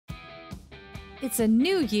It's a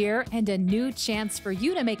new year and a new chance for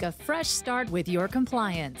you to make a fresh start with your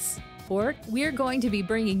compliance. Or we're going to be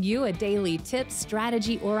bringing you a daily tip,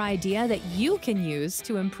 strategy, or idea that you can use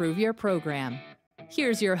to improve your program.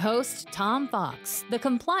 Here's your host, Tom Fox, the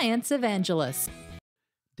Compliance Evangelist.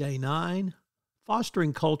 Day 9,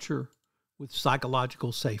 Fostering Culture with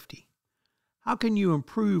Psychological Safety. How can you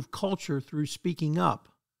improve culture through speaking up?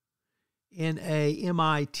 In a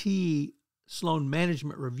MIT Sloan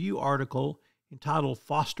Management Review article entitled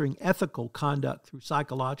Fostering Ethical Conduct Through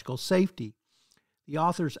Psychological Safety, the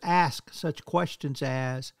authors ask such questions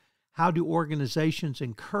as, how do organizations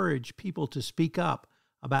encourage people to speak up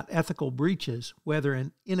about ethical breaches, whether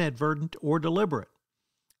inadvertent or deliberate?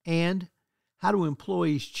 And how do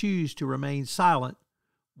employees choose to remain silent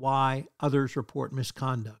why others report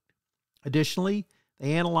misconduct? Additionally,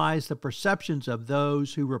 they analyze the perceptions of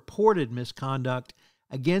those who reported misconduct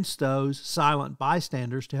against those silent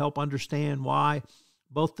bystanders to help understand why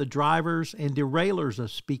both the drivers and derailers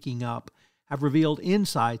of speaking up have revealed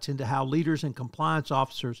insights into how leaders and compliance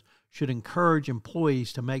officers should encourage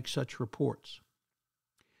employees to make such reports.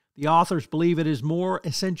 The authors believe it is more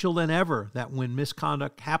essential than ever that when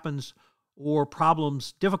misconduct happens or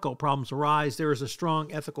difficult problems arise, there is a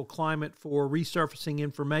strong ethical climate for resurfacing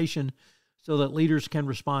information so that leaders can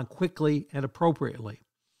respond quickly and appropriately.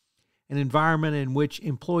 An environment in which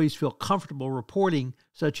employees feel comfortable reporting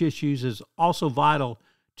such issues is also vital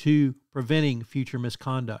to preventing future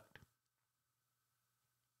misconduct.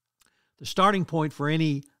 The starting point for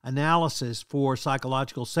any analysis for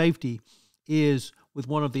psychological safety is with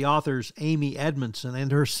one of the authors, Amy Edmondson,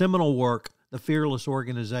 and her seminal work, The Fearless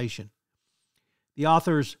Organization. The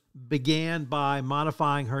authors began by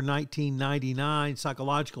modifying her 1999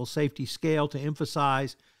 psychological safety scale to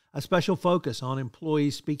emphasize a special focus on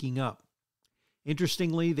employees speaking up.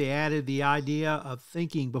 Interestingly, they added the idea of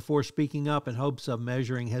thinking before speaking up in hopes of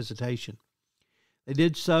measuring hesitation. They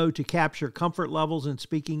did so to capture comfort levels in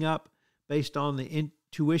speaking up based on the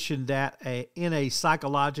intuition that in a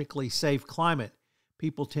psychologically safe climate,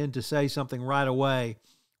 people tend to say something right away.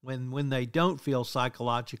 When they don't feel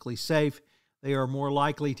psychologically safe, they are more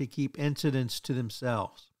likely to keep incidents to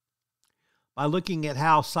themselves. By looking at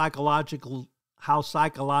how psychologically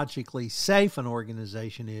safe an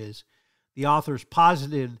organization is, the authors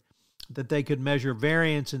posited that they could measure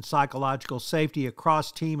variance in psychological safety across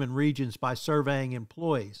team and regions by surveying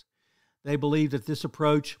employees. They believed that this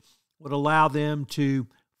approach would allow them to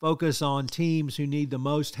focus on teams who need the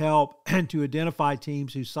most help and to identify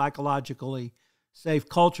teams whose psychologically safe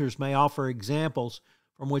cultures may offer examples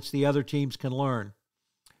from which the other teams can learn.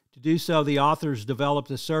 To do so, the authors developed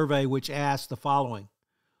a survey which asked the following.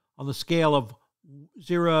 On the scale of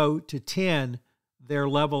 0 to 10, their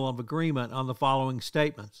level of agreement on the following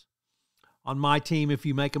statements. On my team, if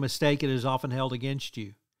you make a mistake, it is often held against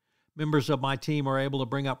you. Members of my team are able to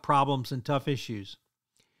bring up problems and tough issues.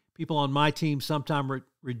 People on my team sometimes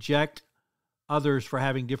reject others for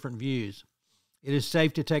having different views. It is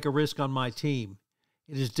safe to take a risk on my team.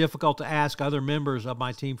 It is difficult to ask other members of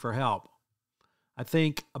my team for help. I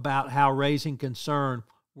think about how raising concern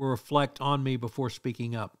will reflect on me before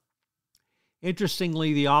speaking up.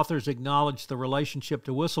 Interestingly, the authors acknowledge the relationship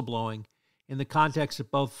to whistleblowing in the context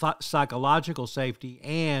of both psychological safety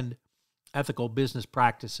and ethical business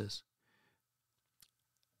practices.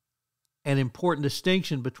 An important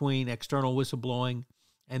distinction between external whistleblowing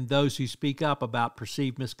and those who speak up about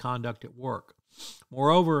perceived misconduct at work.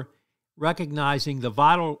 Moreover, recognizing the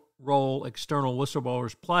vital role external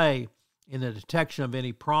whistleblowers play in the detection of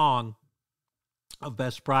any prong of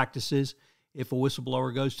best practices. If a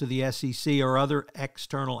whistleblower goes to the SEC or other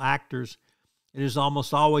external actors, it is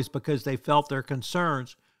almost always because they felt their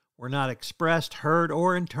concerns were not expressed, heard,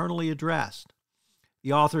 or internally addressed.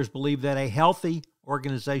 The authors believe that a healthy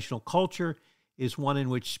organizational culture is one in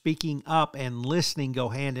which speaking up and listening go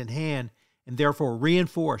hand in hand and therefore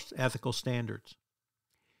reinforce ethical standards.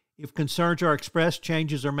 If concerns are expressed,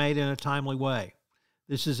 changes are made in a timely way.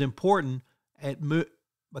 This is important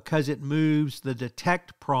because it moves the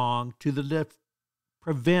detect prong to the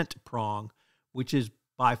prevent prong, which is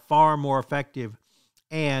by far more effective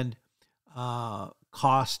and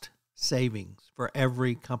cost savings for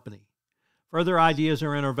every company. Further ideas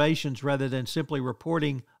or innovations rather than simply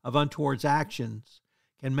reporting of untoward actions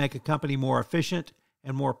can make a company more efficient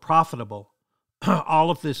and more profitable. All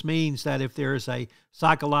of this means that if there is a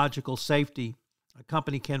psychological safety, a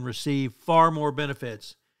company can receive far more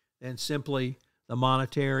benefits than simply the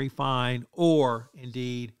monetary fine or,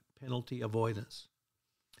 indeed, penalty avoidance.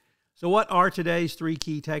 So what are today's 3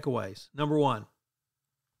 key takeaways? Number 1,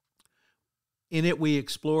 in it we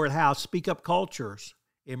explored how speak-up cultures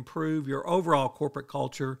improve your overall corporate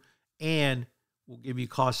culture and will give you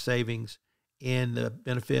cost savings in the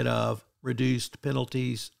benefit of reduced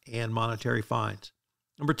penalties and monetary fines.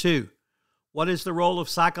 Number 2, what is the role of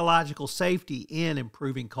psychological safety in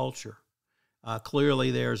improving culture?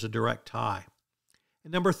 Clearly, there's a direct tie.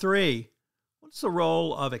 And number 3, what's the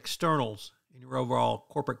role of externals in your overall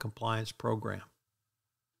corporate compliance program?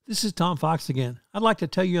 This is Tom Fox again. I'd like to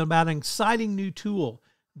tell you about an exciting new tool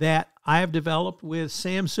that I have developed with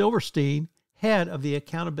Sam Silverstein, head of the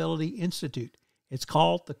Accountability Institute. It's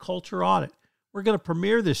called the Culture Audit. We're going to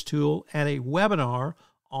premiere this tool at a webinar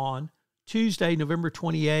on Tuesday, November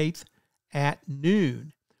 28th at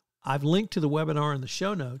noon. I've linked to the webinar in the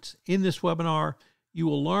show notes. In this webinar, you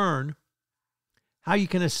will learn how you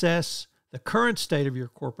can assess the current state of your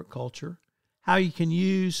corporate culture, how you can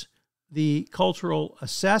use the cultural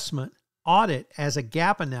assessment audit as a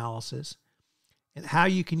gap analysis, and how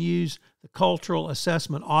you can use the cultural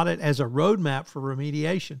assessment audit as a roadmap for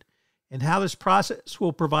remediation, and how this process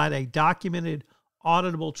will provide a documented,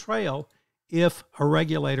 auditable trail if a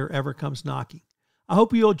regulator ever comes knocking. I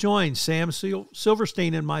hope you'll join Sam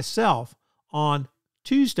Silverstein and myself on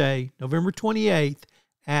Tuesday, November 28th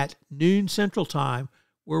at noon Central Time,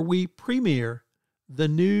 where we premiere the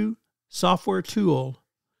new software tool,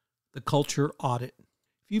 the Culture Audit.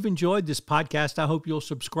 If you've enjoyed this podcast, I hope you'll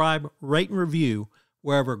subscribe, rate, and review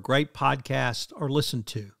wherever great podcasts are listened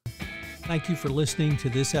to. Thank you for listening to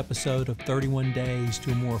this episode of 31 Days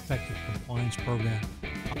to a More Effective Compliance Program.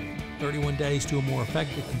 31 Days to a More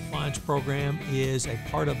Effective Compliance Program is a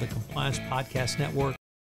part of the Compliance Podcast Network.